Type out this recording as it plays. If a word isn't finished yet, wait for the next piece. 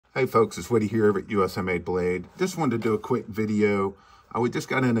Hey folks, it's Woody here at USA Made Blade. Just wanted to do a quick video. We just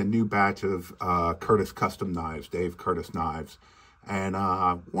got in a new batch of Curtis custom knives, Dave Curtis knives. And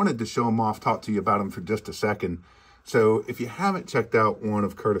wanted to show them off, talk to you about them for just a second. So if you haven't checked out one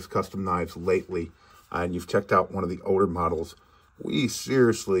of Curtis custom knives lately, and you've checked out one of the older models, we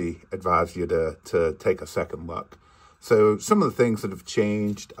seriously advise you to take a second look. So some of the things that have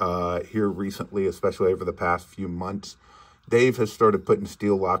changed here recently, especially over the past few months, Dave has started putting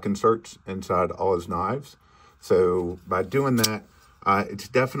steel lock inserts inside all his knives. So by doing that, it's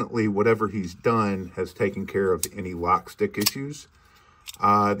definitely whatever he's done has taken care of any lock stick issues.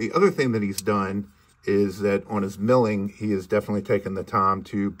 The other thing that he's done is that on his milling, he has definitely taken the time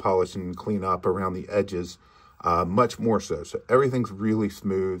to polish and clean up around the edges much more so. So everything's really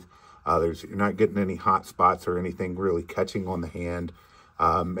smooth. You're not getting any hot spots or anything really catching on the hand.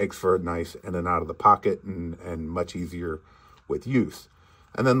 Makes for a nice in and out of the pocket and much easier with use.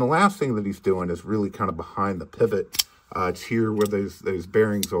 And then the last thing that he's doing is really kind of behind the pivot. It's here where those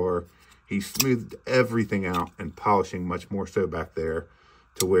bearings are. He smoothed everything out and polishing much more so back there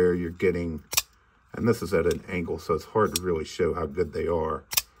to where you're getting, and this is at an angle, so it's hard to really show how good they are,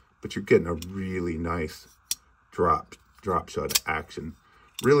 but you're getting a really nice drop shot action.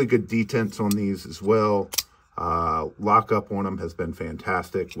 Really good detents on these as well. Lock up on them has been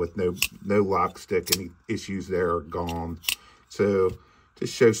fantastic with no lock stick. Any issues there are gone. So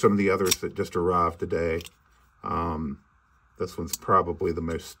just show some of the others that just arrived today. This one's probably the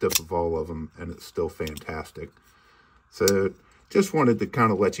most stiff of all of them, and it's still fantastic. So just wanted to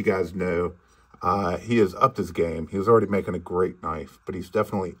kind of let you guys know he has upped his game. He was already making a great knife, but he's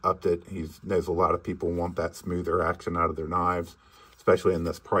definitely upped it. He knows a lot of people want that smoother action out of their knives, especially in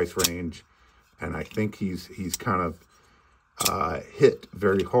this price range. And I think he's kind of hit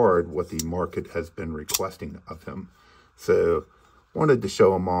very hard what the market has been requesting of him. So wanted to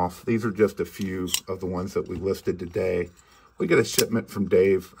show him off. These are just a few of the ones that we listed today. We get a shipment from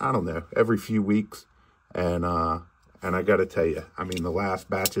Dave, I don't know, every few weeks. And I got to tell you, I mean, the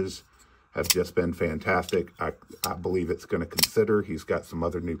last batches have just been fantastic. I believe it's going to consider. He's got some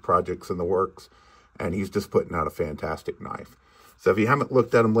other new projects in the works, and he's just putting out a fantastic knife. So if you haven't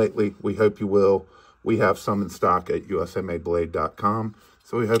looked at them lately, we hope you will. We have some in stock at usamadeblade.com,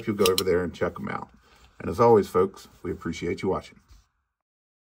 so we hope you'll go over there and check them out. And as always, folks, we appreciate you watching.